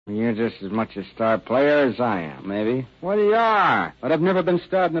You're just as much a star player as I am. Maybe. Well, you are. But I've never been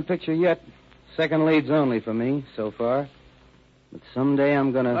starred in a picture yet. Second leads only for me, so far. But someday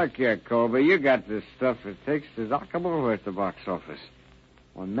I'm gonna... Look here, Colby, you got the stuff it takes to knock 'em over at the box office.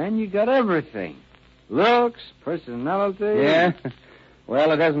 Well, man, you got everything. Looks, personality. Yeah?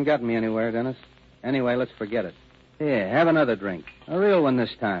 Well, it hasn't gotten me anywhere, Dennis. Anyway, let's forget it. Here, have another drink. A real one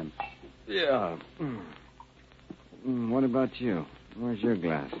this time. Yeah. What about you? Where's your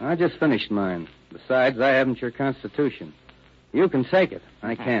glass? I just finished mine. Besides, I haven't your constitution. You can take it.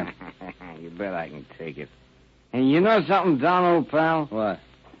 I can't. You bet I can take it. Hey, you know something, Don, old pal? What?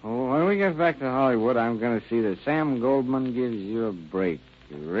 Well, when we get back to Hollywood, I'm going to see that Sam Goldman gives you a break.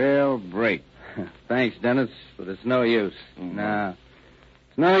 A real break. Thanks, Dennis, but it's no use. Mm-hmm. No.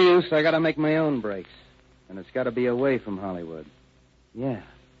 It's no use. I got to make my own breaks. And it's got to be away from Hollywood. Yeah,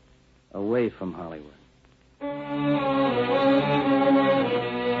 away from Hollywood.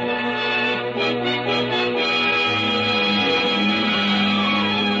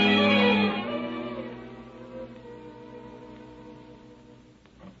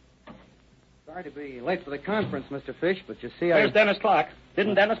 Sorry to be late for the conference, Mr. Fish, but you see, Where's Dennis Clark?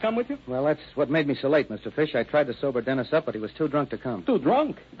 Didn't Dennis come with you? Well, that's what made me so late, Mr. Fish. I tried to sober Dennis up, but he was too drunk to come. Too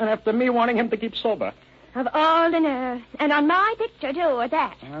drunk? And after me wanting him to keep sober. Of all the nerve. And on my picture, too, at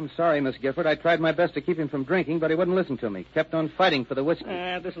that. I'm sorry, Miss Gifford. I tried my best to keep him from drinking, but he wouldn't listen to me. Kept on fighting for the whiskey.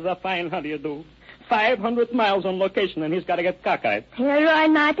 This is a fine how do you do. 500 miles on location, and he's got to get cockeyed. He'll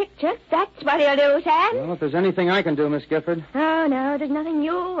ruin my picture. That's what he'll do, Sam. Well, if there's anything I can do, Miss Gifford. Oh, no, there's nothing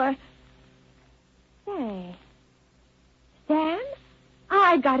you or... Say, Sam,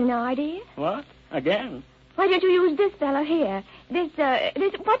 I've got an idea. What? Again? Why don't you use this fellow here? This,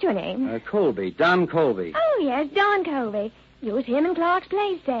 what's your name? Colby. Don Colby. Oh, yes, Don Colby. Use him in Clark's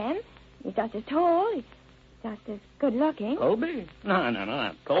place, Sam. He's just as tall. He's just as good-looking. Colby? No,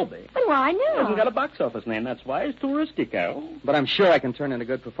 not Colby. But why He not? hasn't got a box office name, that's why. He's too risky, Carol. But I'm sure I can turn in a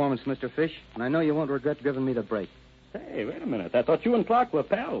good performance, Mr. Fish, and I know you won't regret giving me the break. Say, wait a minute. I thought you and Clark were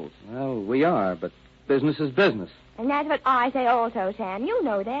pals. Well, we are, but business is business. And that's what I say also, Sam. You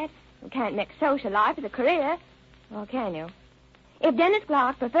know that. You can't mix social life with a career. Or can you? If Dennis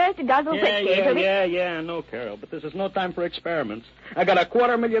Clark prefers to guzzle whiskey... Yeah, I know, Carol, but this is no time for experiments. I got a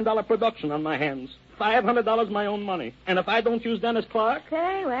 $250,000 production on my hands. $500 my own money. And if I don't use Dennis Clark...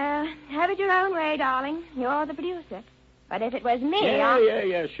 Very well. Have it your own way, darling. You're the producer. But if it was me,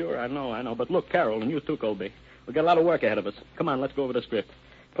 Yeah, sure, I know. But look, Carol, and you too, Colby. We got a lot of work ahead of us. Come on, let's go over the script.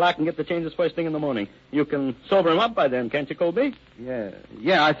 Clark can get the changes first thing in the morning. You can sober him up by then, can't you, Colby? Yeah,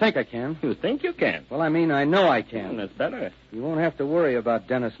 I think I can. You think you can? Well, I mean, I know I can. That's better. You won't have to worry about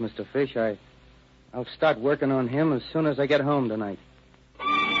Dennis, Mr. Fish. I'll start working on him as soon as I get home tonight.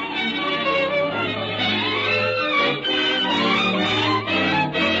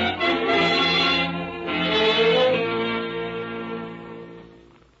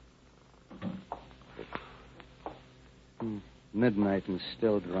 Midnight and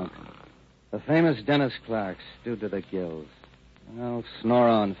still drunk. The famous Dennis Clark, stewed to the gills. Well, snore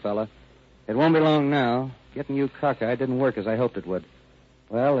on, fella. It won't be long now. Getting you cockeyed didn't work as I hoped it would.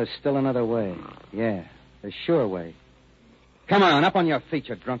 Well, there's still another way. Yeah, the sure way. Come on, up on your feet,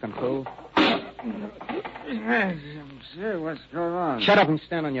 you drunken fool. Yes, sir, what's going on? Shut up and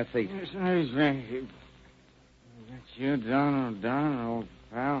stand on your feet. That's you, Don, old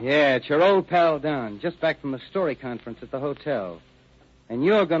pal? Yeah, it's your old pal, Don, just back from the story conference at the hotel. And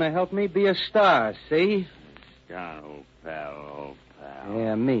you're going to help me be a star, see? Don, old pal.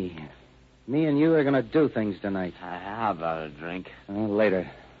 Yeah, me. Me and you are going to do things tonight. How about a drink? Later.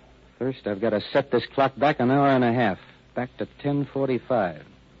 First, I've got to set this clock back an hour and a half. Back to 10:45.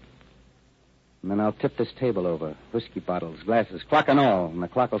 And then I'll tip this table over. Whiskey bottles, glasses, clock and all. And the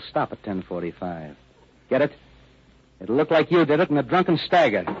clock will stop at 10:45. Get it? It'll look like you did it in a drunken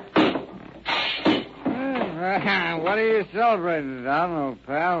stagger. What are you celebrating, Don, old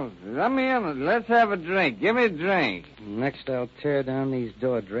pal? Let me in. Let's have a drink. Give me a drink. Next, I'll tear down these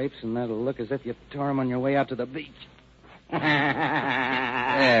door drapes, and that'll look as if you tore them on your way out to the beach.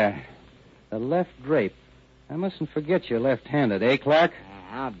 There. The left drape. I mustn't forget you're left-handed, eh, Clark?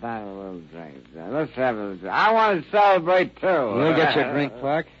 How about a little drink? Let's have a drink. I want to celebrate, too. You'll get your drink,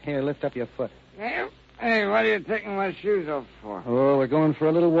 Clark. Here, lift up your foot. Hey, what are you taking my shoes off for? Oh, we're going for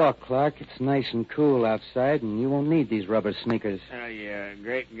a little walk, Clark. It's nice and cool outside, and you won't need these rubber sneakers. Oh, yeah,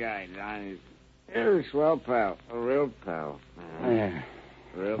 great guy, Don. You're a swell pal. A real pal. There.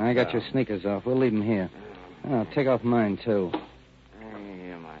 Real I got pal. your sneakers off. We'll leave them here. I'll take off mine, too.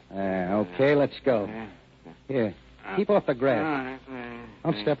 Okay, let's go. Here, keep off the grass.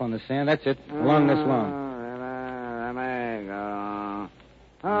 Don't step on the sand. That's it. Along this lawn. Let me go.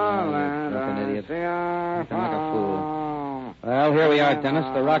 it. Acting like a fool. Well, here we are, Dennis,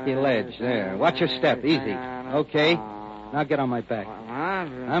 the rocky ledge. There. Watch your step. Easy. Okay. Now get on my back.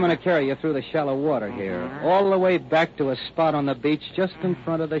 I'm going to carry you through the shallow water here, all the way back to a spot on the beach just in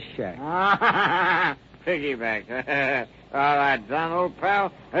front of the shack. Piggyback. All right, Don, old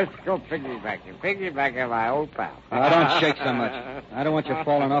pal. Let's go piggybacking. Piggyback of my old pal. Now, don't shake so much. I don't want you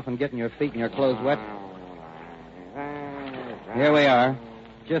falling off and getting your feet and your clothes wet. Here we are.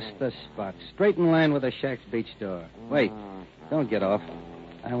 Just the spot. Straight in line with the shack's beach door. Wait. Don't get off.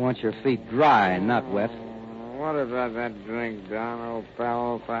 I want your feet dry, not wet. What about that drink, Don, old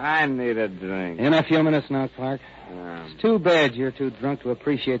pal? I need a drink. In a few minutes now, Clark. It's too bad you're too drunk to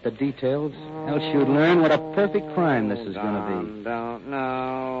appreciate the details. Else you'd learn what a perfect crime this is going to be. Don't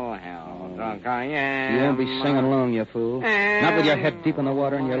know how drunk I am. You won't be singing along, you fool. Not with your head deep in the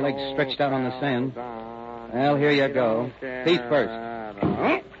water and your legs stretched out on the sand. Well, here you go. Feet first.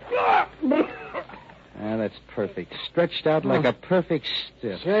 That's perfect. Stretched out like a perfect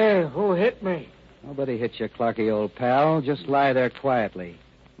stiff. Say, who hit me? Nobody hit you, Clarky, old pal. Just lie there quietly.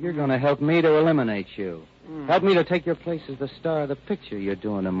 You're going to help me to eliminate you. Help me to take your place as the star of the picture you're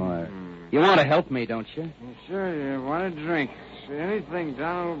doing tomorrow. You want to help me, don't you? Sure, you want a drink. Say anything,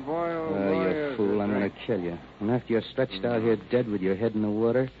 Donald, boy, old boy. You fool, I'm going to kill you. And after you're stretched out here dead with your head in the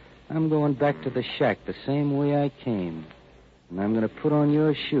water, I'm going back to the shack the same way I came. And I'm going to put on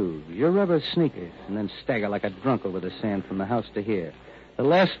your shoes, your rubber sneakers, and then stagger like a drunk over the sand from the house to here. The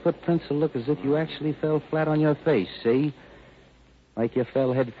last footprints will look as if you actually fell flat on your face, see? Like you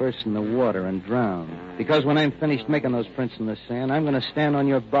fell head first in the water and drowned. Because when I'm finished making those prints in the sand, I'm going to stand on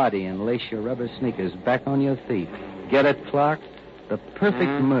your body and lace your rubber sneakers back on your feet. Get it, Clark? The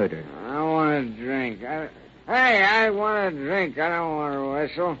perfect murder. I want a drink. I want a drink. I don't want to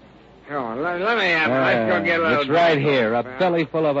whistle. Come on, let me have it. Let's go get a little It's right drink. here, a belly full of